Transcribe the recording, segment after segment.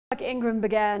Adcock Ingram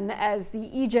began as the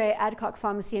EJ Adcock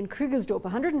Pharmacy in Krugersdorp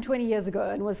 120 years ago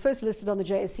and was first listed on the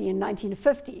JSE in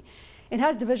 1950. It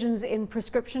has divisions in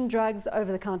prescription drugs,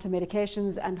 over-the-counter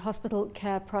medications and hospital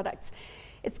care products.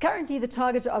 It's currently the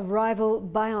target of rival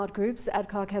buyout groups.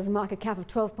 Adcock has a market cap of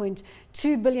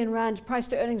 12.2 billion rand, price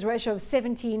to earnings ratio of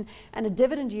 17 and a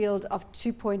dividend yield of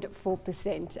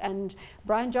 2.4%. And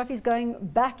Brian Joffe's going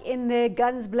back in there,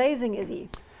 guns blazing, is he?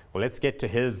 Well, let's get to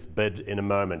his bid in a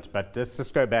moment, but let's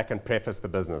just go back and preface the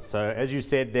business. So as you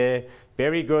said there,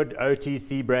 very good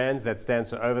OTC brands, that stands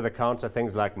for over-the-counter,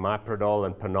 things like Myprodol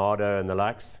and Panado and the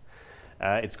likes.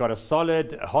 It's got a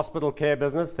solid hospital care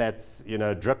business that's,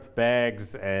 drip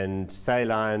bags and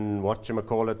saline,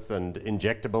 whatchamacallits, and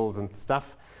injectables and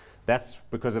stuff. That's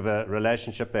because of a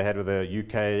relationship they had with a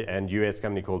UK and US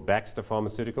company called Baxter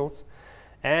Pharmaceuticals.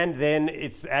 And then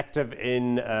it's active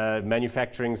in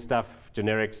manufacturing stuff,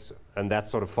 generics, and that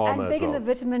sort of pharma as well. And big in the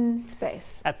vitamin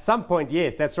space. At some point,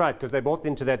 yes, that's right, because they bought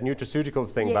into that nutraceuticals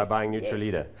thing by buying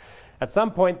Nutraleader. Yes. At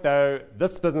some point, though,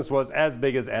 this business was as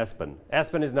big as Aspen.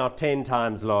 Aspen is now 10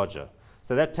 times larger.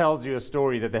 So that tells you a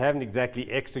story that they haven't exactly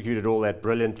executed all that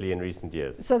brilliantly in recent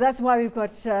years. So that's why we've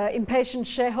got impatient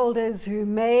shareholders who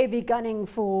may be gunning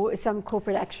for some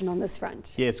corporate action on this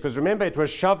front. Yes, because remember, it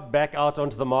was shoved back out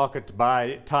onto the market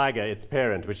by Tiger, its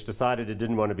parent, which decided it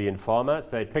didn't want to be in pharma.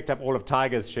 So it picked up all of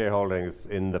Tiger's shareholdings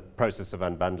in the process of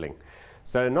unbundling.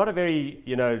 So not a very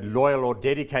loyal or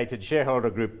dedicated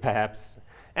shareholder group, perhaps.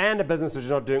 And a business which is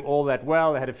not doing all that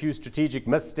well. They had a few strategic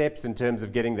missteps in terms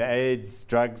of getting the AIDS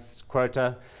drugs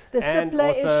quota. The Cipla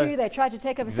issue, they tried to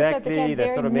take over Cipla, became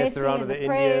they sort of messed around with the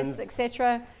Indians,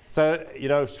 etc. So,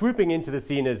 swooping into the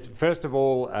scene is, first of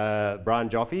all, Brian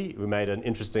Joffe, who made an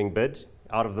interesting bid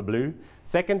out of the blue.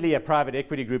 Secondly, a private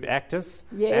equity group, Actis,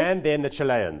 and then the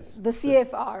Chileans. The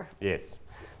CFR. Yes.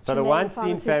 So the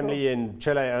Weinstein family in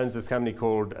Chile owns this company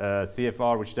called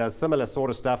CFR, which does similar sort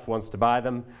of stuff, wants to buy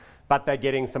them. But they're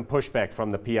getting some pushback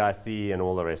from the PIC and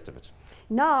all the rest of it.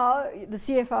 Now, the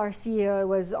CFR CEO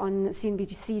was on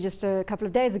CNBC just a couple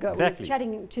of days ago. Exactly. He was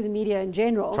chatting to the media in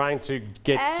general. Trying to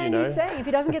get, and he's saying if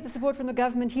he doesn't get the support from the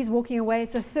government, he's walking away.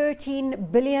 It's a 13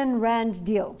 billion rand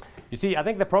deal. You see, I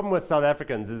think the problem with South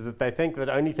Africans is that they think that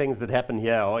only things that happen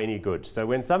here are any good. So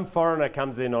when some foreigner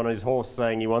comes in on his horse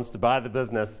saying he wants to buy the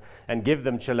business and give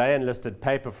them Chilean listed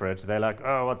paper for it, they're like,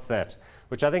 oh, what's that?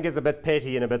 Which I think is a bit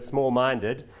petty and a bit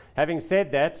small-minded. Having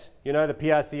said that, the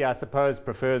PIC, I suppose,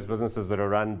 prefers businesses that are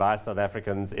run by South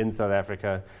Africans in South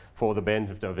Africa for the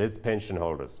benefit of its pension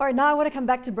holders. All right, now I want to come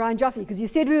back to Brian Joffe, because you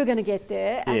said we were going to get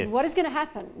there. And what is going to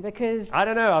happen? Because I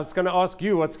don't know. I was going to ask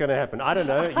you what's going to happen. I don't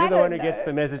know. You're the one who gets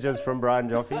the messages from Brian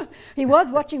Joffe. He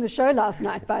was watching the show last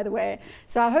night, by the way.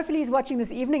 So hopefully he's watching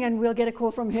this evening and we'll get a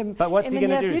call from him. But what's he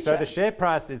going to do? Future. So the share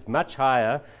price is much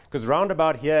higher, because round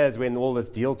about here is when all this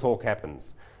deal talk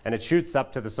happens. And it shoots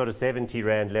up to the sort of 70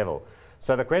 rand level.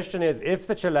 So the question is, if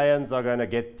the Chileans are going to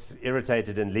get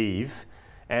irritated and leave,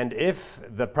 and if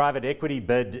the private equity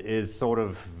bid is sort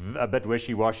of a bit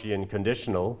wishy-washy and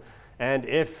conditional, and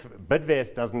if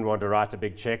Bidvest doesn't want to write a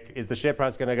big check, is the share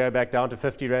price going to go back down to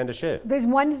 50 rand a share? There's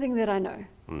one thing that I know,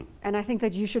 and I think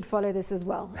that you should follow this as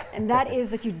well, and that is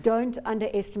that you don't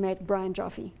underestimate Brian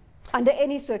Joffe. Under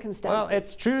any circumstances. Well,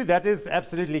 it's true. That is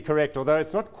absolutely correct, although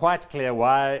it's not quite clear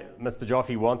why Mr.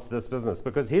 Joffe wants this business,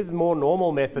 because his more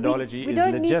normal methodology is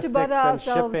logistics and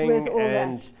shipping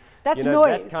and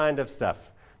that kind of stuff.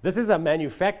 This is a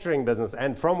manufacturing business,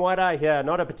 and from what I hear,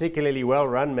 not a particularly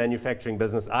well-run manufacturing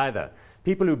business either.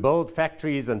 People who build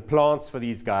factories and plants for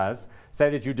these guys say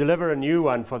that you deliver a new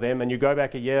one for them and you go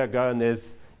back a year ago and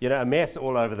there's a mess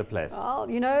all over the place. Well,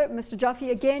 Mr.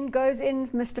 Joffe again goes in,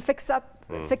 Mr. Fix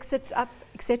it up,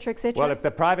 etc., etc. Well, if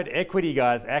the private equity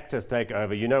guys, Actors, take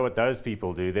over, you know what those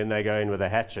people do. Then they go in with a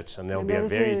hatchet and there'll be a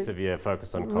very severe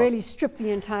focus on costs. Really strip the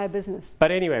entire business.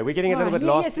 But anyway, we're getting a little bit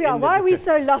lost. Yes, we are. Why are we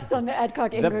so lost on the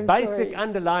Adcock Ingram story? The basic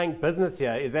underlying business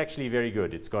here is actually very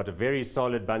good. It's got a very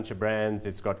solid bunch of brands.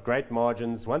 It's got great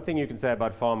margins. One thing you can say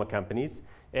about pharma companies,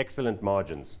 excellent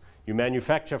margins. You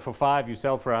manufacture for 5, you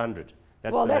sell for 100.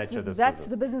 That's the nature of this business. That's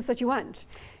the business that you want.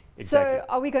 Exactly. So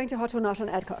are we going to hot or not on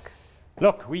Adcock?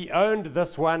 Look, we owned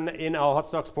this one in our hot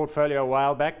stocks portfolio a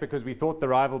while back because we thought the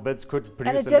rival bids could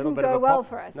produce a little bit of a pop. And it didn't go well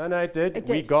for us. No, it did.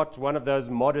 We got one of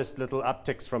those modest little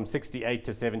upticks from 68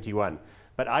 to 71.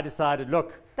 But I decided,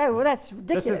 look. Well, that's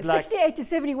ridiculous. This is like 68 to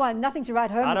 71, nothing to write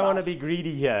home about. I don't want to be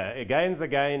greedy here. A gain's a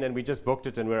gain, and we just booked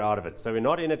it and we're out of it. So we're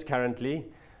not in it currently.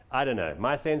 I don't know.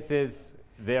 My sense is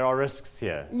there are risks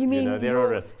here. You mean there are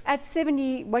risks. At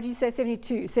 70, what did you say,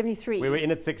 72, 73? We were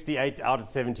in at 68, out at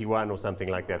 71 or something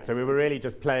like that. So we were really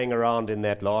just playing around in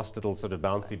that last little sort of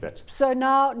bouncy bit. So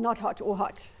now not hot or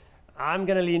hot? I'm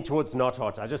going to lean towards not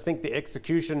hot. I just think the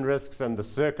execution risks and the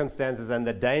circumstances and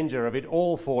the danger of it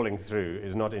all falling through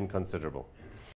is not inconsiderable.